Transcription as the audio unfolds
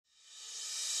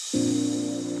Take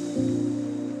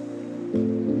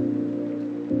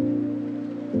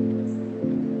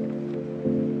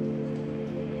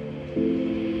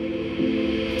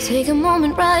a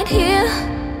moment right here,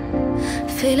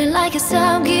 feeling like it's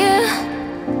out gear.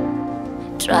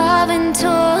 Driving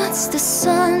towards the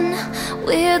sun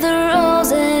with a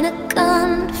rose and a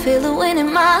gun. Feel the wind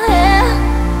in my hair,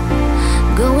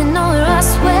 going nowhere I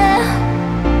swear.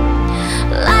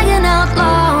 Like an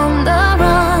outlaw on the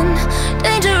run,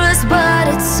 dangerous but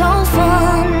it's so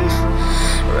fun.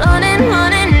 Running,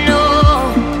 running, no.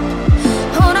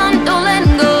 Hold on, don't let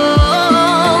go.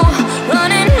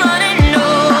 Running, running, no.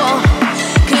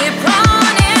 Keep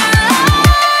running.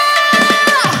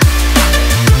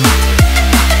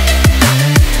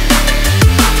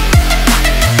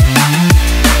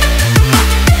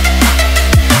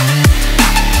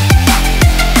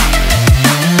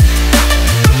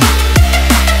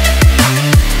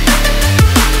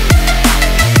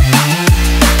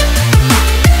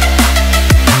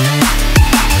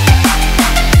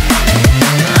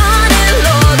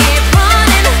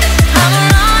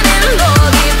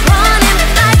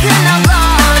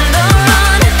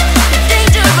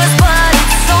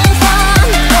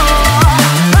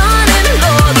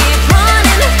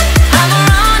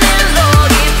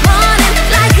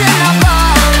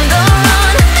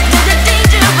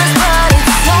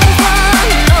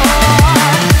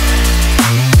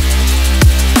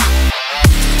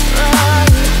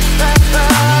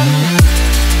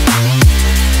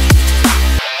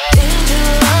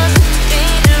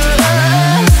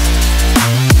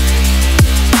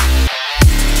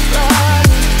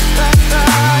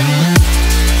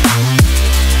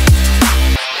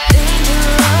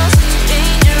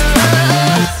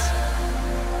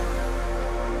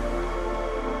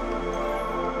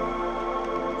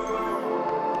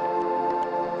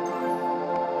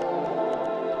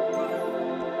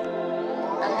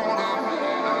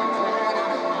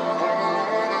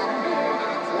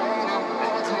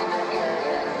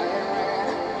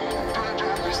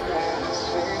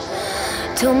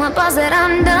 Told my boss that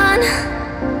I'm done.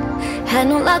 Had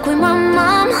no luck with my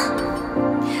mom.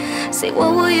 Say,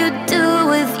 what will you do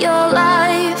with your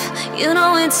life? You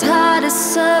know it's hard to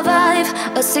survive.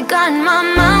 A cigar in my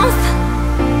mouth,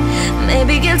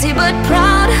 maybe guilty but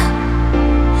proud.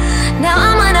 Now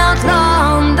I'm an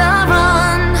outlaw on the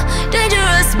run.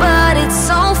 Dangerous but it's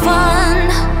so fun.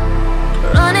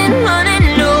 Running, running,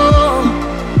 no.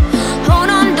 Hold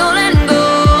on, don't let go.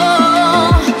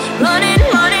 Running,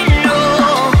 running, no.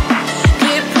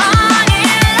 Keep running.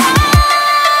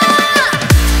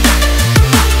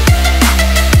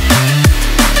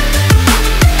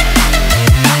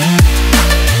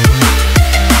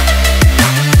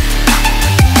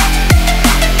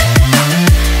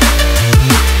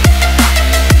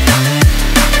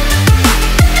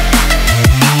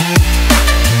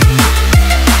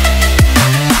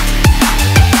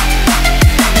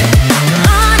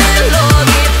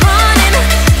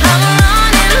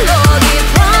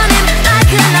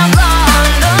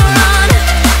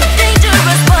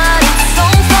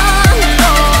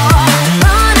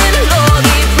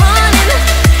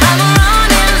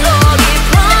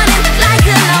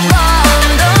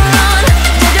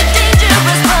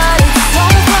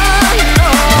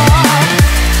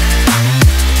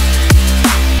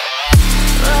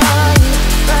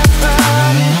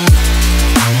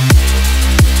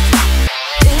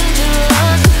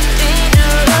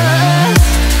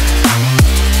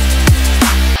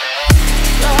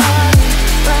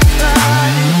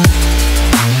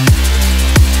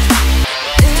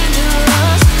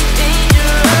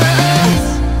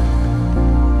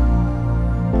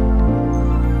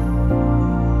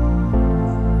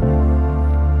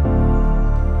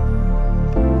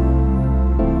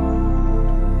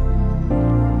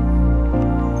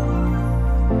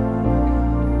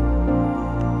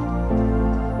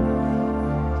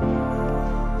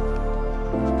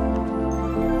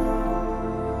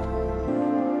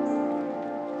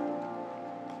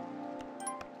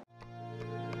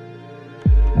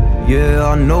 Yeah,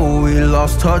 I know we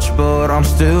lost touch, but I'm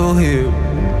still here.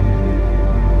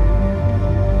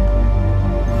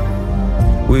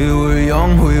 We were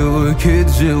young, we were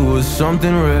kids, it was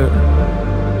something rare.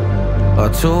 I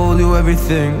told you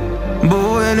everything, but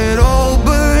when it all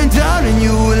burned down and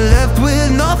you were left with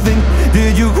nothing,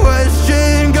 did you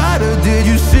question God or did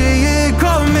you see it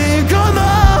coming? Come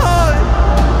on,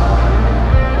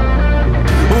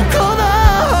 oh come on.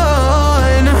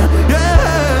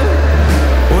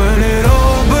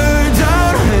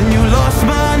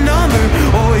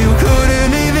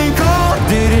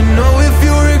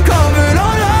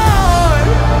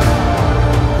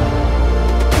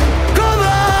 Come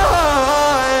on.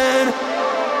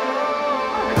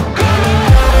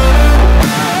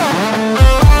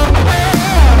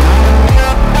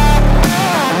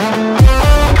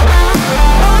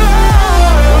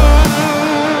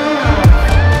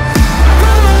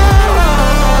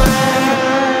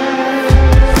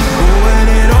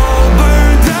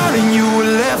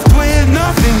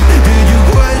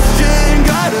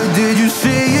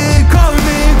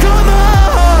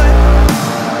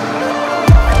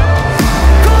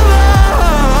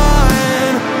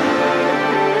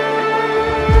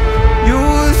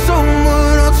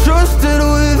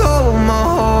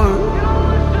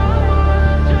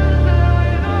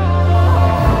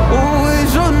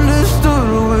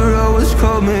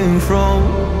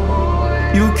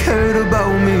 you cared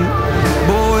about me.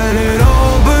 But when it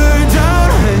all burned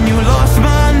down and you lost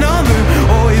my number,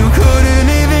 or you couldn't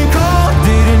even call,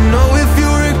 didn't know if you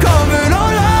recovered. Oh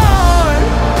Lord,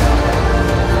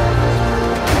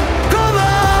 come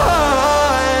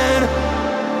on,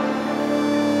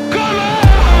 come on.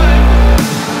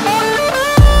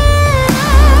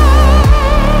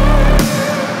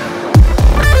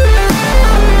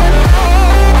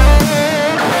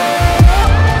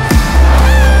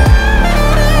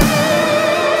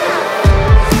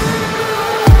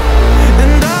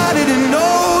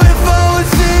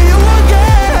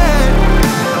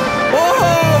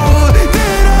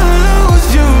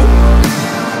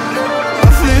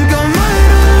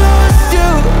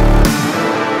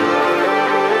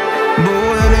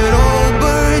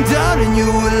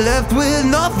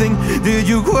 Did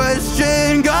you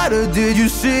question God, or did you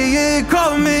see it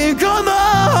coming? Come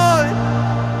on,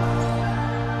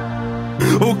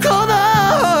 oh come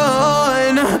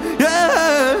on,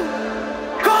 yeah,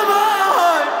 come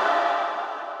on.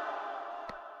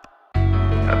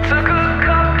 I took a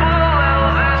couple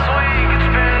L's this week, it's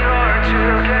been hard to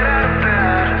get out of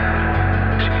bed.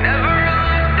 She never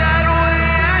looked that way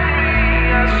at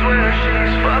me, I swear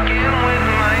she's fucking with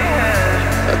my head.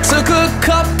 I took a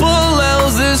couple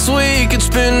L's this week, it's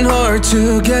been hard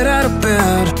to get out of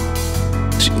bed.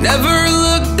 She never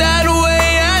looked that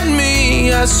way at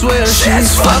me, I swear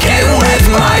she's fucking with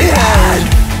my head.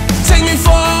 Take me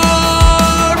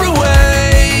far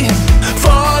away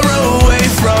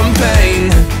from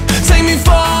pain. Take me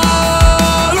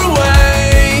far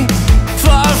away,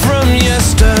 far from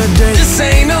yesterday. This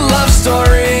ain't a love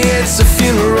story, it's a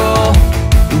funeral.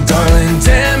 Darling,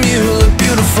 damn, you look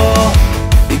beautiful.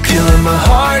 You're killing my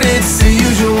heart, it's the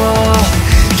usual.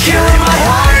 Killing my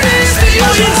heart is the usual.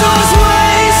 All you do is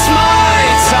waste my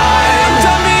time.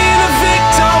 Done being a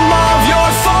victim of your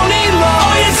phony love.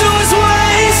 All you do is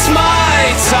waste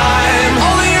my time.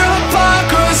 All of your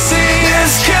hypocrisy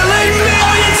is killing me.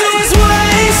 All you do is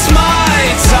waste my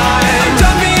time.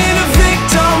 Done being a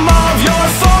victim of your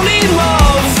phony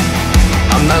love.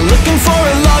 I'm not looking for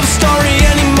a love story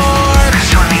anymore. 'Cause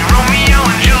honey, Romeo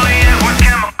and Juliet were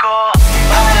chemical.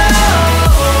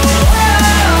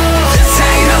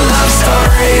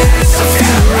 It's a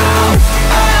funeral.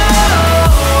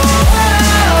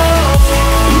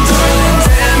 Darling,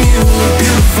 damn, you look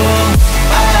beautiful.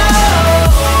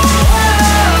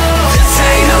 This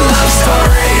ain't a love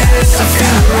story, it's a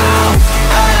funeral.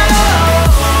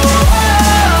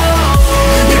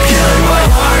 You're killing my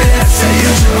heart, that's the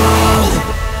usual.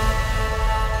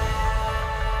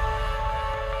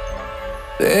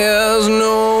 There's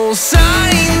no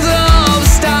signs of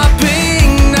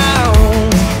stopping now.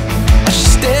 She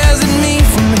stares at me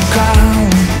from the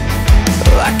ground,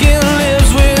 like it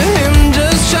lives with him,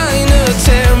 just trying to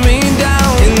tear me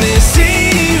down. In this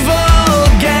evil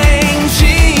game,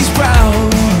 she's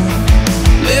proud,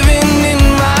 living in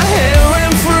my head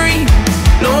rent free,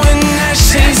 knowing that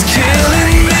she's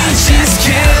killing me, she's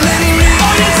killing me.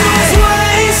 All you do is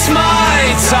waste my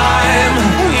time,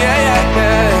 yeah, yeah,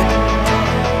 yeah.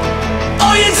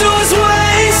 All you do is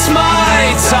waste my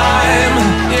time,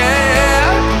 yeah.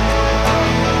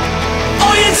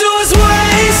 All you do is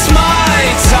waste my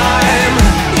time,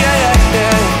 yeah, yeah,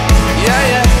 yeah, yeah,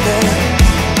 yeah,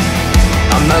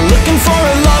 yeah. I'm not looking for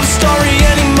a love story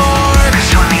anymore.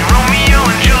 'Cause honey, Romeo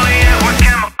and Juliet were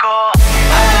chemical.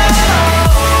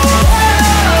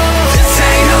 This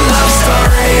ain't a love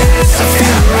story, it's a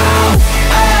funeral.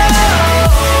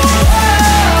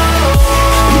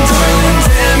 Darling,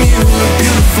 damn, you look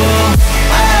beautiful.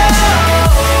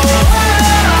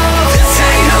 This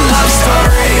ain't a love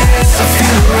story, it's a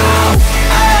funeral.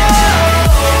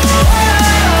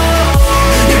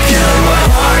 You're killing my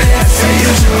heart, it's the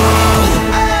usual.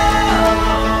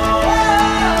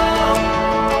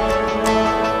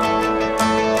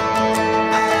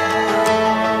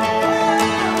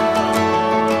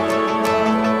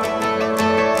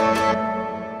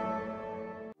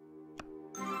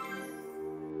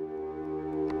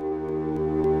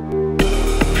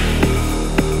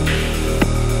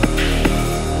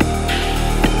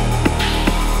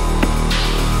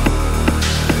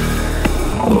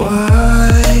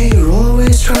 Why you're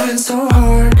always trying so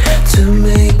hard to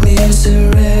make me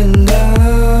surrender?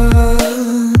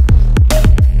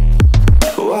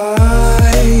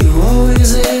 Why you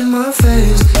always in my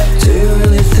face? Do you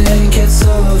really think it's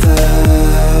over?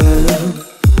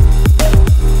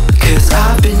 'Cause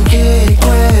I've been kicked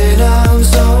when I'm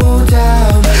so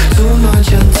down, too much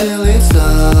until it's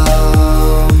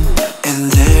numb.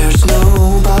 And there's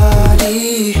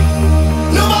nobody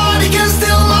can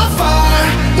steal my fire.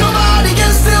 Nobody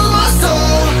can steal my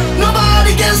soul. Nobody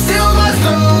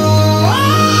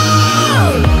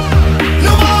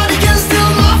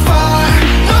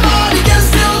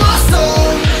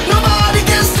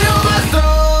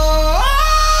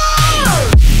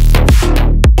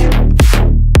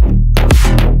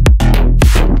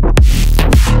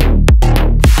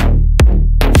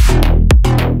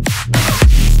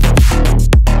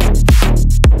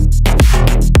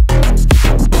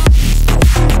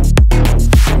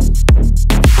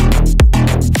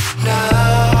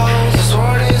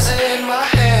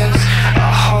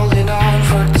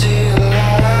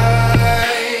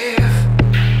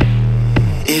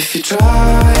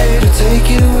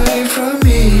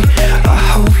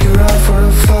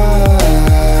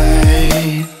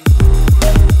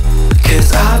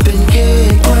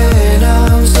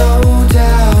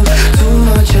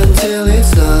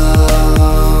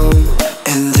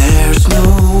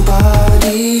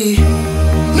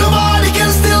Nobody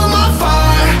can steal my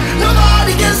fire.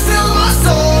 Nobody can steal my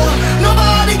soul.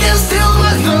 Nobody can steal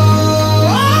my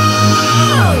throne.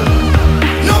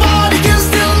 Nobody can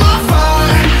steal my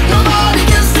fire. Nobody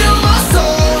can steal my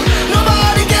soul.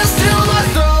 Nobody can steal my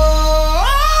throne.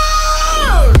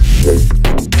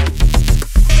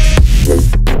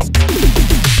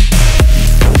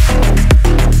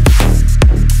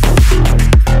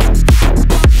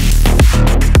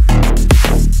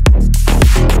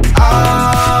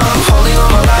 I'm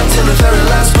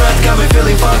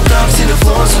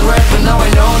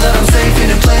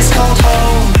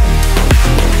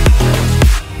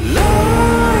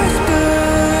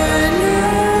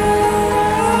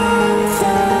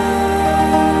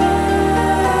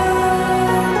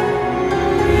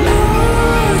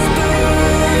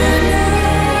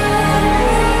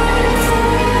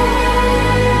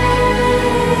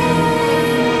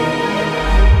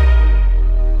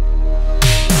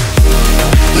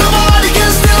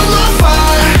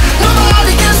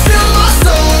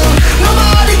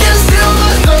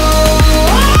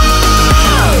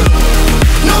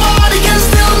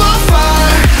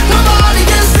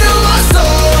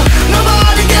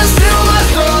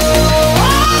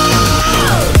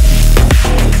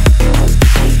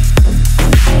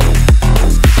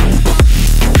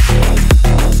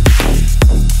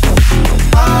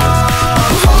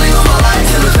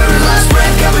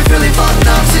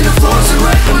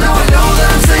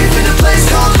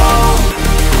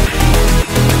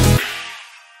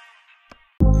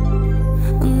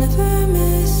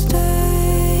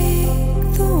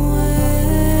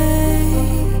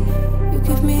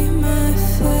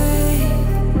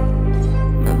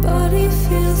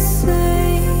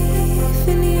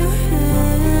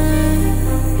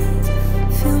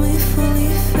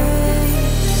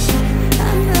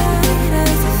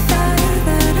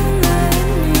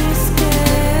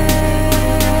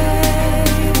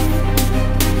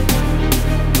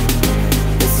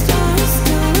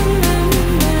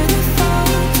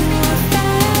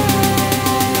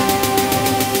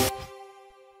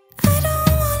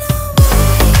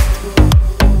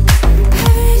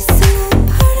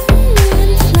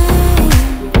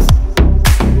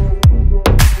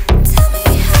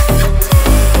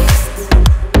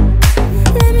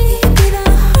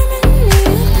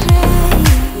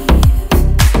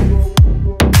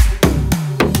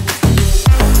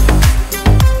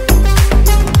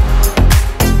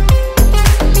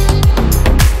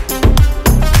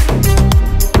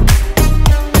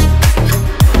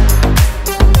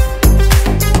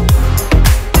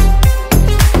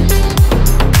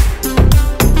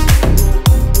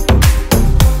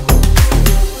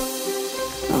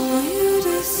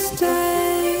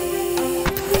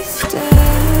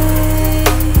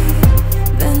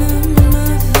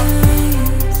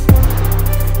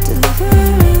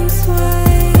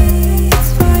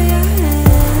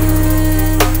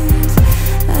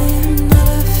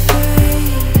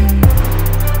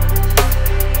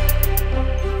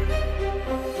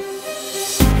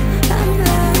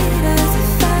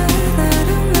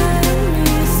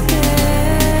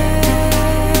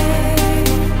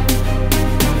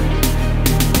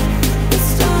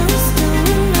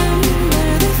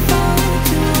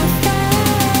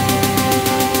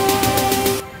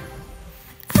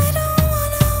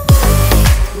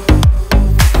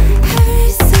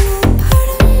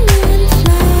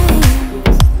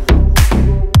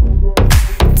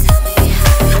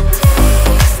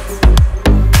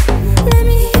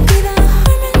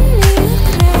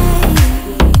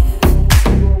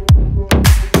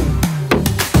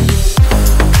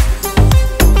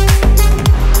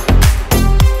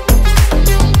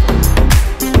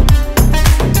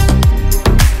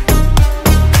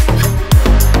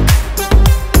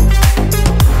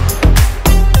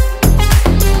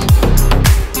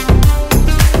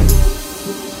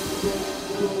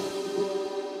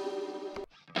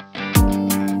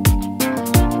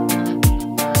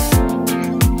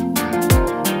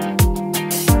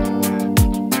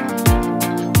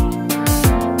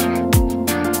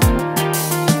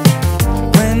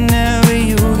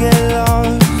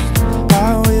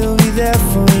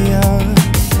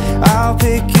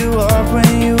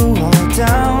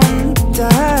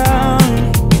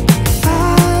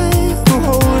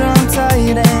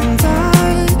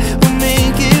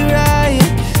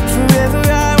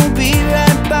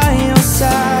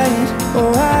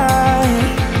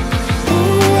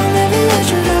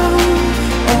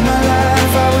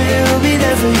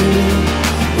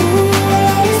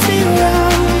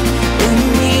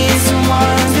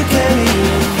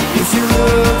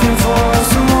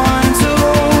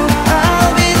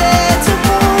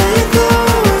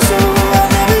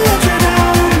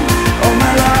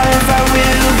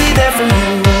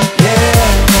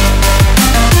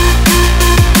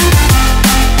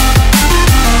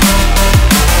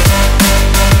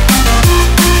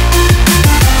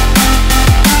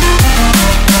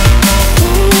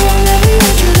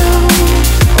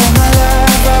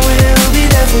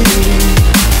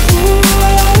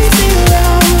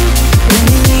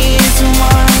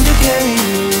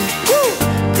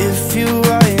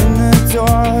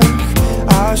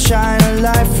shine a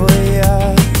light for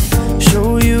ya. Show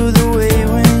you the way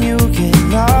when you get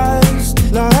lost,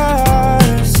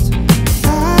 lost.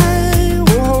 I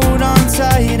will hold on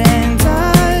tight and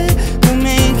I will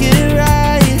make it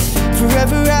right.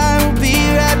 Forever I will be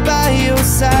right by your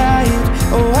side.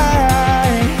 Oh,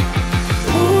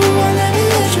 ooh, I'll never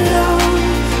let you down.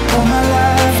 All my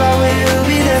life I will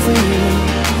be there for you.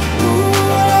 Ooh,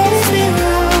 I'll always be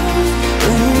around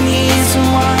when you need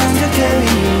someone to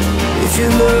carry you. If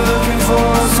you're looking for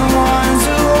someone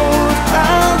to hold,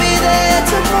 I'll be there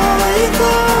to pull you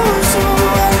close.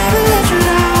 Ooh, I'll never let you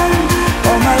down.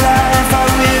 All my life I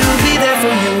will be there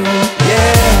for you.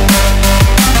 Yeah.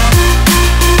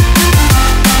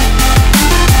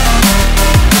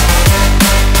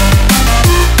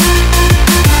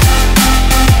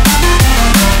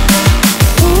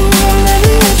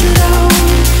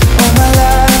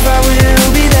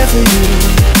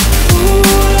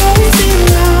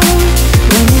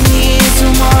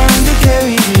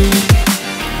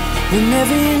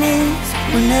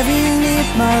 Whenever you need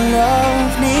my love,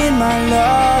 need my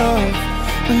love.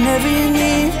 Whenever you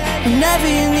need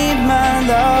my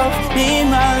love, need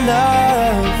my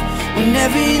love.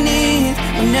 Whenever you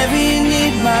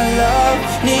need my love,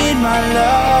 need my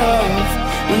love.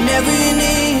 Whenever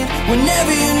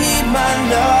you need my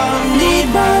love, need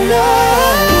my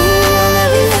love. Ooh, I'll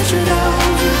never let you down.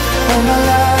 All my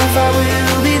life I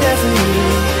will be there for you.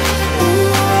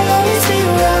 Ooh, I'll always be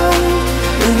around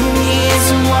when you need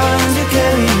someone to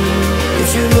carry you. If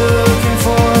you're looking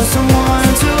for someone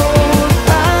to hold,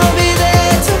 I'll be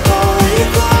there to pull you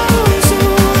close.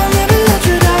 Ooh, I'll never let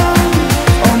you down.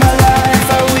 All my life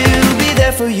I will be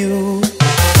there for you.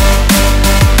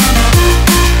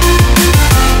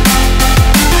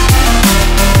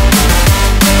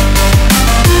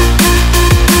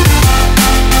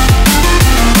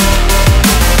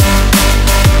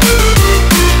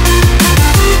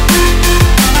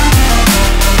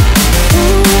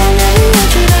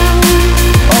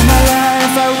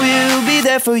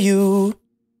 For you.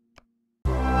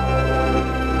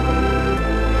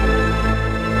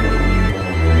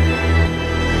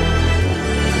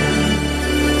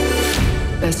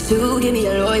 Best to give me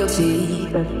your loyalty.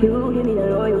 Best to give me your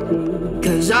loyalty.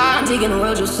 Cause I'm taking the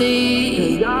world, you'll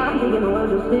see. Cause I'm taking the world,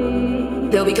 you'll see.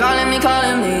 They'll be calling me,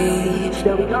 calling me.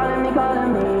 They'll be calling me,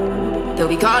 calling me. They'll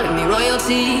be calling me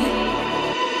royalty.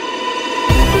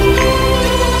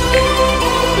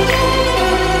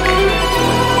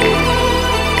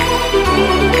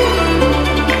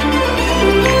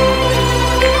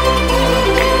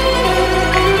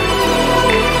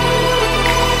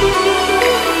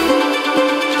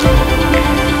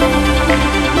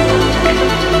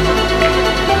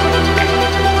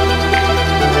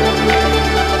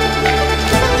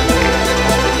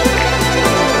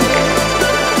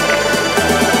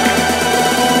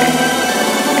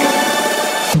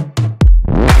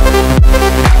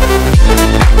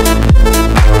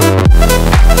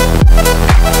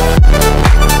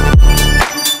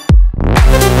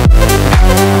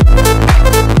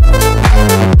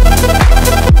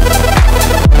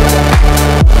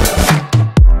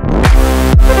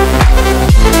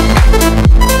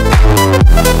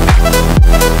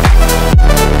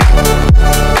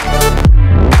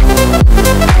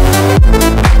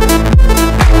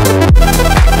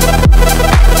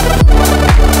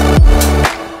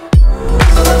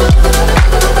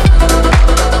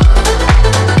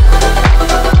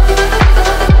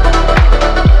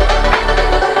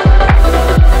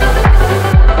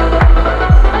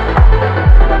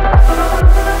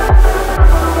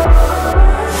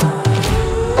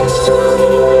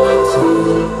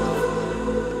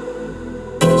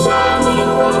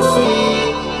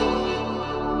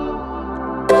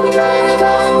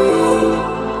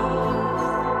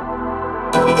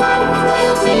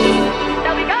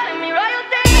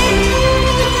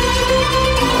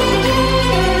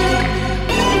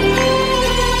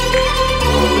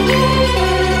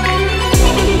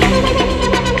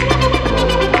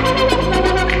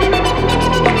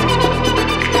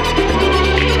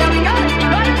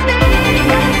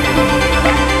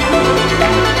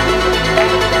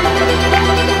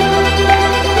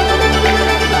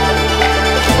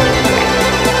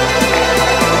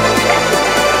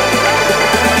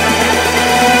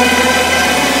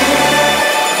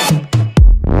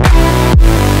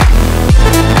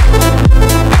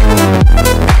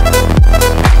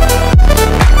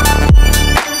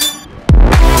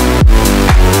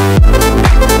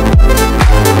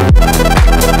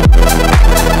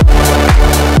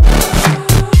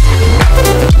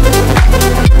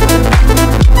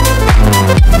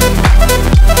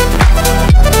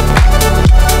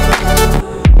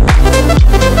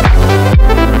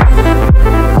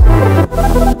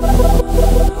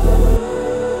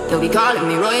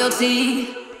 see.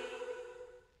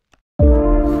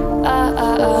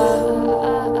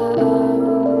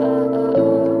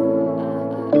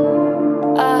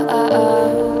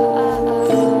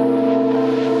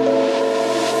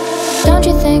 Don't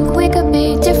you think we could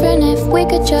be different if we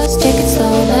could just take it slow,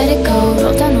 let it go,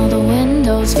 roll down all the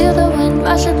windows, feel the wind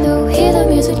rushing through, hear the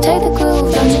music, take the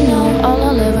groove. Don't you know all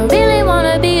I'll ever really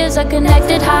wanna be is a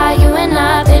connected high, you and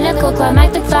I, pinnacle,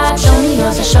 climactic vibe. Show me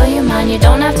yours, I'll show you mine, you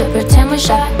don't have to pretend we're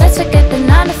shy. Let's forget the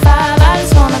 9 to 5, I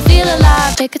just wanna feel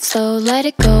alive. Take it slow, let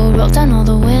it go, roll down all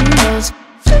the windows.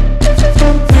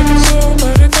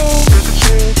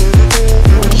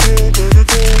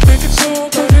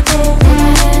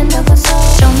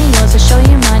 Show me yours, I'll show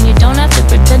you mine, you don't have to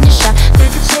pretend you're shy.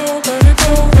 Take it slow, let it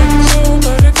go,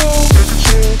 let it go.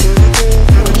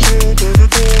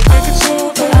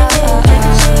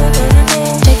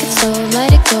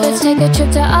 Let's take a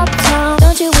trip to uptown.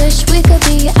 Don't you wish we could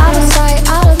be out of sight,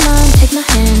 out of mind? Take my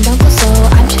hand, don't go slow,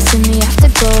 I'm chasing me after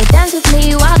go. Dance with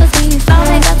me while the beat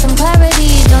finally got some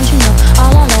clarity. Don't you know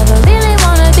all I'll ever really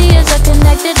wanna be is a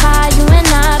connected high, you and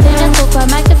I, pinnacle,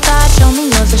 climactic vibe. Show me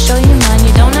yours, I'll show you mine,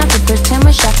 you don't have to pretend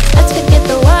we're shy. Let's forget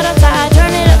the world outside,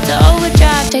 turn it up to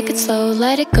overdrive. Take it slow,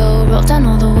 let it go, roll down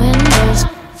all the windows.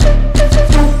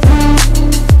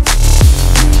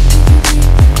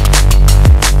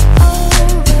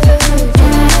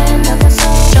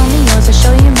 Show me yours, I'll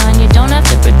show you mine, you don't have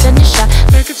to pretend you're shy.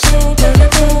 Take it slow, let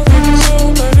it go, take it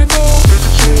slow, let it go.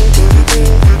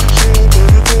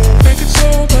 Take it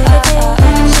slow, let it go, take it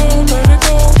slow, let it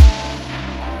go.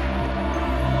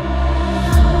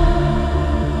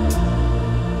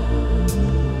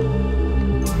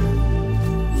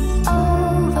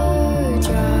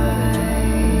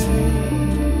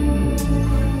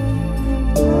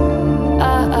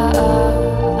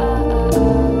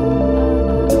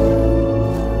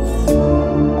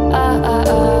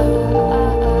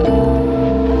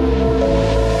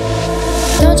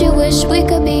 Don't you wish we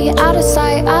could be out of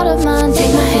sight, out of mind?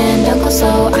 Take my hand, don't go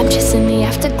slow, I'm chasing the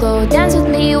afterglow. Dance with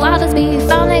me while the beat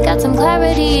finally got some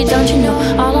clarity. Don't you know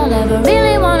all I'll ever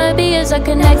really wanna be is a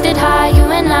connected high, you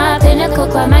and I, pinnacle,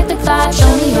 climactic vibe.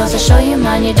 Show me yours, I'll show you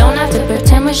mine, you don't have to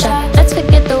pretend we're shy. Let's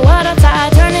forget the world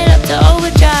outside, turn it up to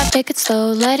overdrive. Take it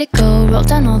slow, let it go, roll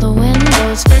down all the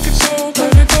windows. Take it slow,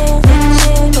 let it go, take it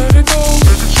slow, let it go.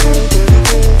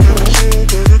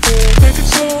 Take it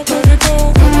slow, let it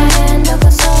go. Take my hand, don't go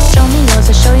slow. Show me yours,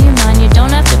 I'll show you mine, you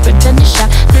don't have to pretend you're shy.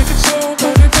 Take it slow,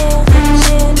 let it go, take it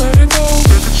slow, let it go.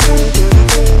 Take it slow,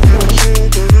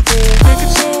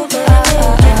 let it go,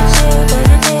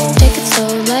 take it slow,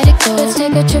 let it go. Let's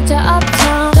take a trip to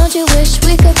uptown. Don't you wish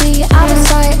we could be out of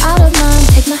sight, out of mind?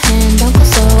 Take my hand, don't go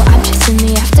slow, I'm chasing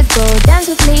the afterglow. Dance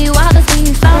with me while the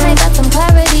beat finally got some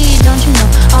clarity. Don't you know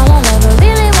all I'll ever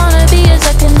really wanna be is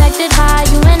a connected high,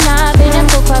 you and I,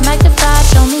 pinnacle, climactic vibe.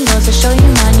 Show me yours, I'll show you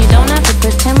mine, you don't have to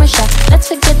pretend we're shy. Let's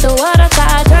forget the world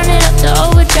outside, turn it up to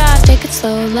overdrive. Take it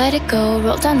slow, let it go,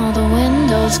 roll down all the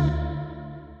windows.